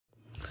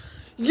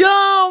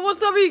Yo,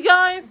 what's up, you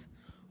guys?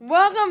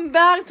 Welcome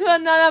back to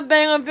another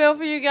banger video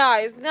for you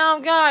guys. Now,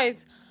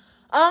 guys,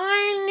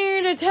 I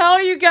need to tell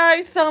you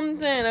guys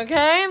something,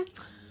 okay?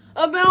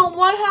 About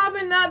what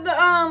happened at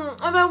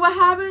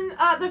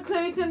the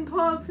Clayton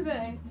Park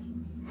today.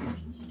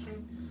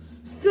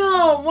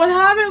 So, what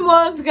happened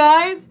was,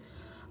 guys,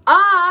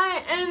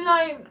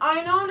 I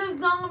know this is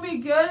not gonna be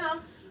good,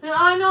 and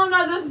I know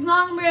that this is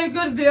not gonna be a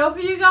good video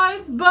for you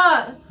guys,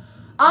 but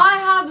I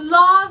have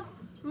lost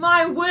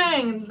my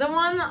wing. The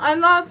one I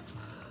lost,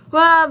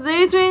 well,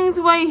 these wings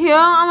right here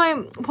on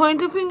my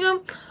pointer finger,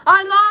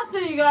 I lost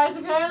it, you guys,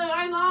 okay?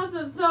 I lost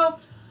it, so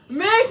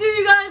make sure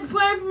you guys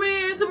pray for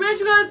me. So make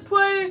sure you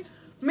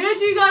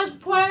guys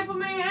pray for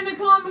me in the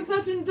comment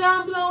section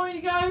down below,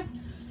 you guys,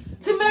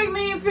 to make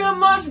me feel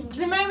better. Let's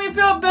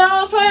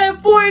try to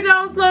hit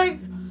 40,000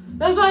 likes.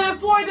 Let's try to hit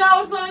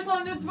 40,000 likes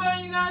on this video,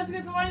 you guys,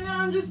 because right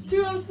now I'm just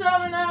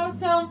 207 now,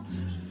 so,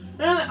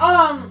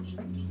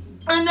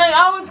 and then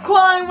I was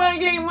crying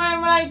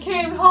when I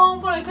came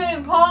home from the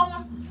Clayton Park.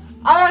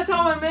 I got to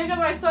my makeup,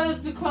 I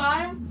started to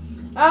cry.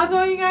 That's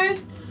all, you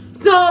guys.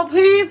 So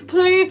please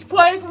pray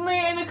for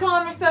me in the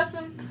comment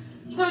section.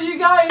 So you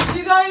guys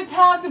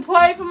have to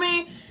pray for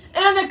me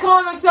in the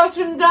comment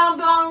section down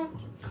below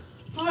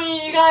for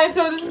me, you guys.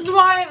 So this is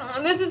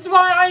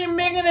why I am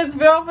making this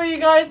video for you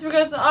guys,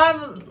 because I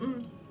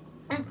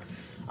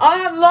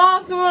have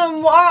lost one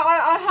of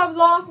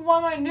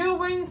my new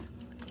wings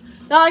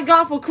that I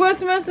got for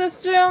Christmas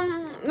last year,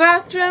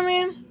 I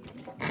mean.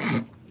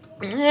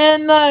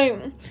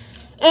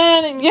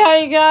 And yeah,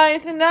 you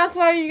guys, and that's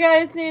why you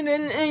guys need,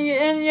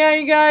 and yeah,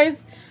 you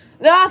guys,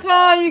 that's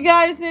why you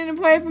guys need to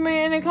pray for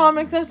me in the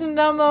comment section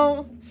down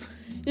below,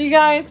 you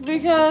guys,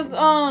 because,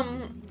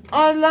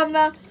 I love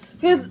that,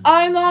 because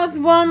I lost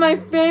one of my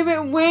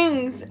favorite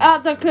wings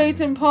at the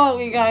Clayton Park,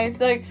 you guys.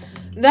 Like,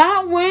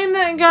 that wing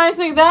that I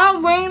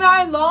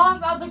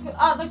lost at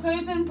the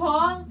Clayton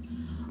Park,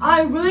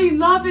 I really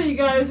love it, you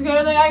guys,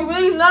 okay? Like, I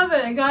really love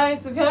it,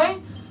 guys, okay?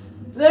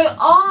 Like,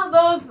 all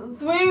those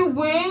 3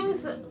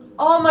 wings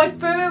are my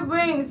favorite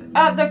wings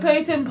at the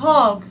Clayton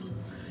Park,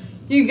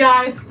 you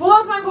guys.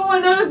 First, my Puma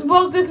Nuggets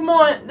broke this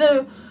morning.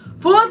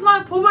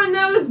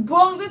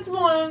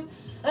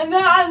 And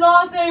then I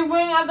lost a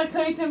wing at the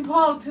Clayton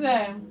Park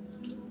today.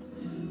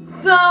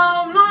 So,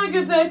 not a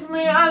good day for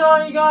me at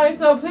all, you guys.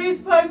 So, please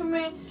pray for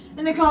me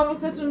in the comment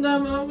section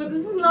down below, because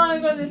this is not a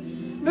good day.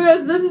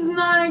 Because this is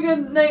not a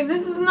good day.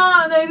 This is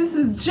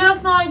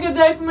just not a good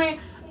day for me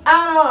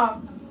at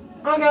all.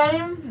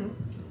 Okay?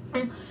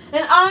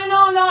 And I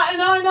know that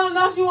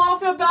you all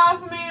feel bad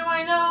for me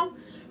right now.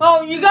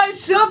 Well, you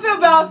guys should feel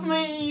bad for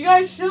me. You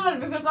guys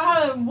should, because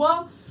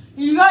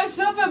you guys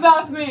should feel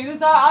bad for me,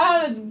 because I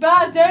had a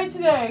bad day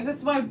today,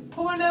 because my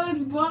poor nose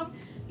broke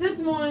this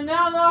morning.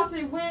 Now I lost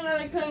a wing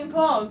at the Clayton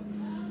Park.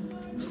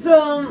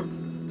 So,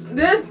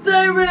 this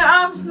day went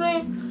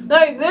absolutely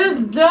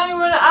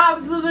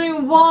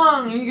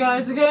wrong, you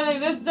guys, okay? Like,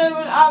 this day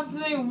went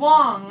absolutely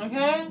wrong,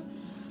 okay?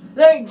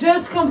 Like,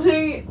 just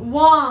complete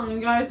wrong,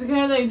 you guys,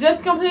 okay? Like,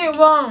 just complete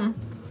wrong.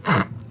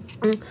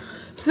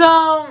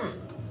 So,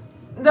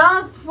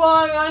 that's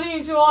why I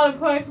need you all to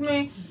pray for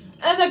me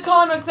in the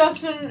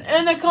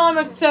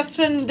comment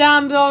section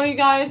down below, you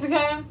guys,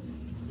 okay?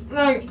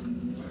 Like,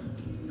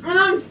 and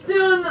I'm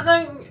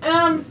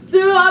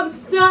still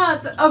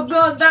upset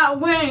about that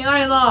wing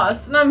I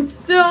lost. And I'm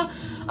still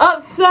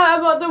upset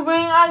about the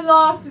wing I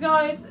lost,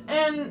 guys.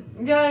 And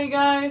yeah, you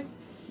guys.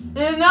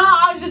 And now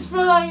I just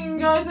feel like, you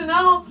guys, that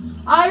I'm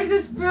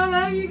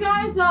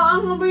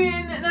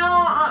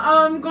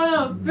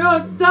gonna feel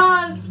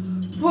sad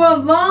for a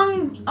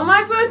long. I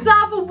might feel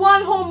sad for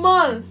 1 whole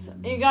month,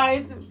 you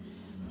guys. That's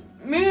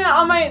what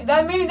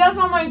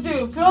I might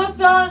do. Feel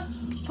sad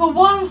for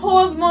 1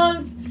 whole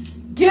month.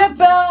 Get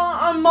better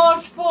on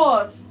March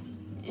 4th.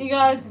 You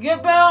guys,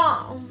 get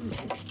better.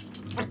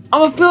 I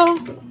will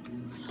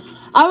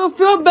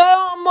feel better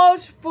on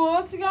March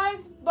 4th, you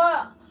guys,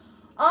 but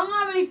I'm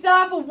gonna be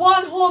sad for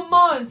 1 whole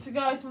month, you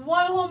guys. For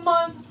 1 whole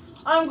month,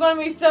 I'm gonna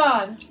be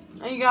sad.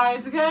 You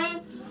guys,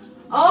 okay?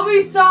 I'll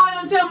be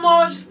sad until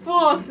March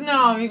 4th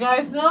now, you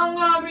guys. Now I'm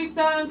gonna be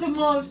sad until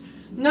March.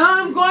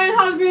 Now I'm going to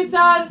have to be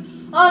sad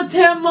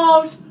until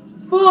March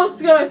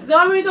 4th, guys. So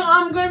that means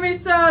I'm gonna be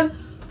sad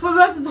for the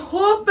rest of the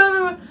whole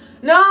February.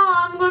 Now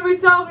I'm gonna be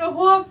sad for the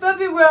whole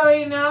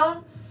February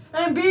now,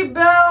 and be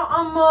better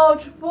on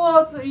March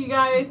 4th, you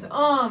guys.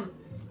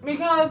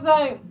 Because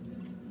like,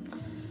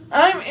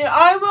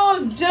 I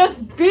will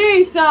just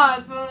be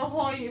sad for 1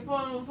 whole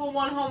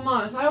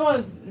month. I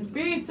will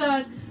be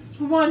sad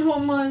for 1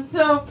 whole month.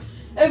 So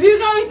if you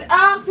guys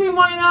ask me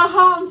right now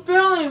how I'm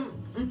feeling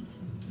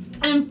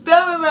in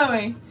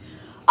February,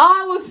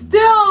 I will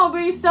still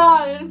be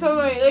sad in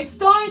February. Like,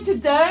 starting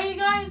today, you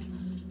guys.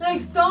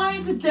 Like,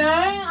 starting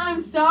today,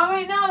 I'm sad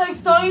right now. Like,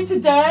 starting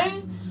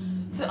today,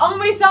 so I'm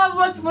gonna be sad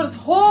for this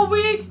whole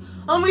week.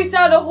 I'm gonna be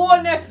sad the whole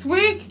next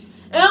week,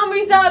 and I'm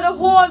gonna be sad the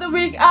whole other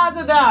week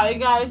after that, you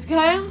guys,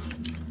 okay?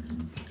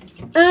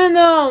 And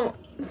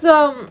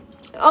so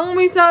I'm gonna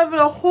be sad for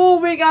the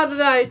whole week after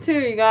that too,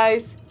 you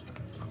guys.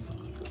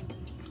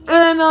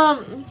 And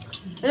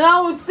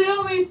I will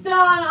still be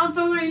sad on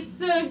February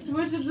 6th,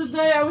 which is the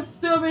day I will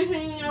still be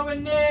hanging out with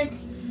Nick.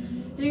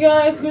 You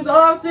guys, because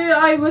obviously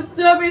I will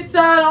still be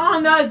sad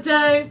on that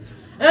day.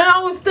 And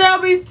I will still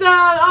be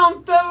sad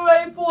on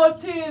February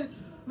 14th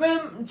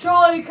when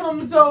Charlie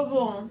comes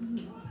over.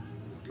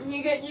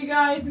 You get you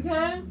guys,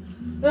 okay?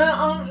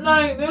 Then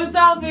like there's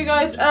that for you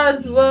guys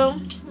as well.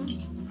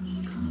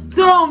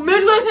 So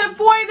make sure you guys hit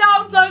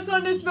 40,000 likes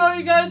on this video,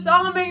 you guys.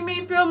 That will make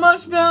me feel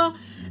much better.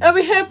 And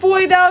we hit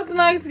 40,000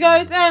 likes,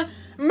 guys. And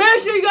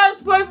make sure you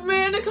guys pray for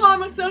me in the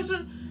comment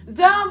section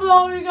down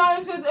below, you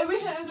guys. Because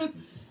every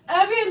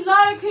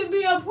like can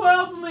be a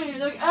prayer for me.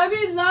 Like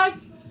every like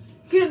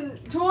can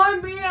try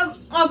and be a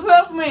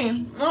prayer for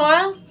me.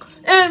 Alright?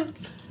 And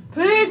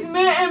please,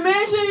 and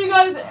make sure you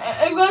guys,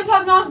 if you guys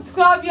have not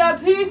subscribed yet,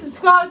 please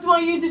subscribe to my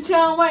YouTube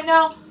channel right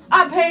now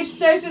at Page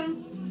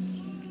Station.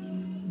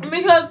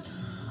 Because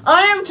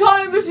I am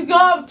trying to go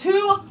up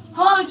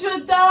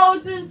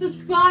 200,000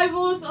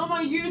 subscribers on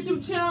my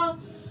YouTube channel.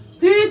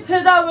 Please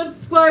hit that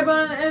subscribe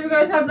button if you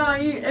guys have not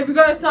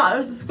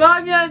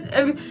subscribed yet.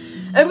 If you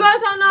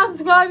guys have not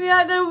subscribed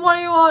yet, then what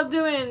are you all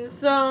doing?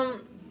 So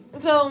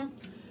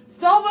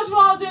much for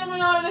all doing right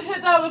now to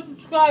hit that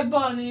subscribe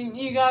button,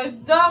 you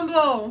guys, down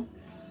below.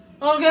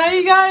 Okay,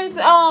 you guys,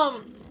 and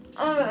like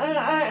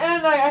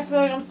I feel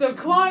like I'm still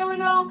crying right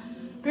now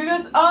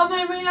because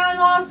my video I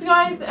lost,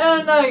 guys,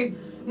 and like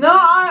now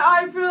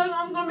I feel like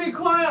I'm gonna be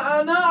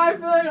crying. Now I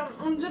feel like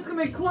I'm just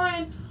gonna be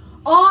crying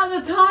all the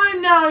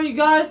time now, you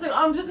guys. Like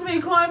I'm just gonna be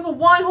crying for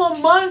 1 whole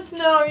month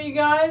now, you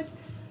guys.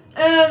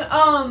 And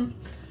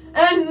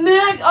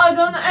Nick, I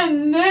don't know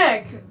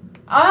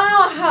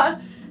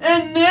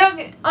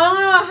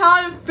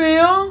how to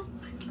feel.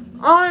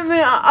 I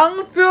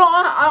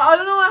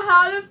don't know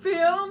how to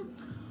feel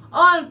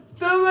on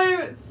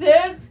February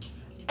 6th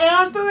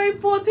and February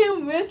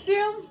 14th with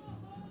you,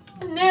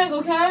 Nick.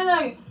 Okay,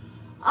 like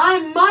I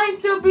might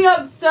still be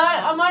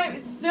upset. I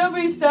might still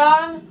be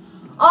sad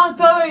on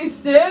February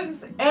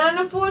 6th and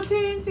the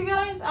 14th, you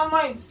guys. I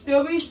might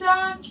still be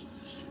sad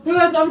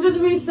because I'm just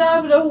gonna be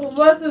sad for the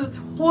rest of this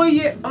whole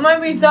year. I might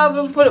be sad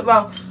for the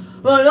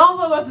not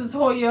for the rest of this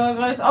whole year,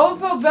 guys. I will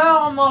feel better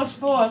on March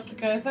 4th,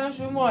 guys.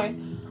 Actually, why?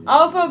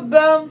 I will feel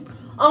better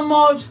on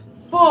March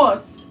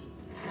 4th.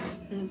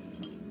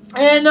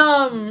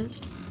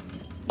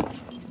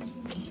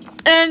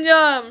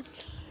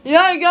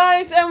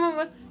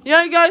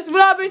 Yeah, guys,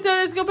 what I've been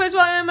saying is go pay for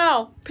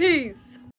ML. Peace.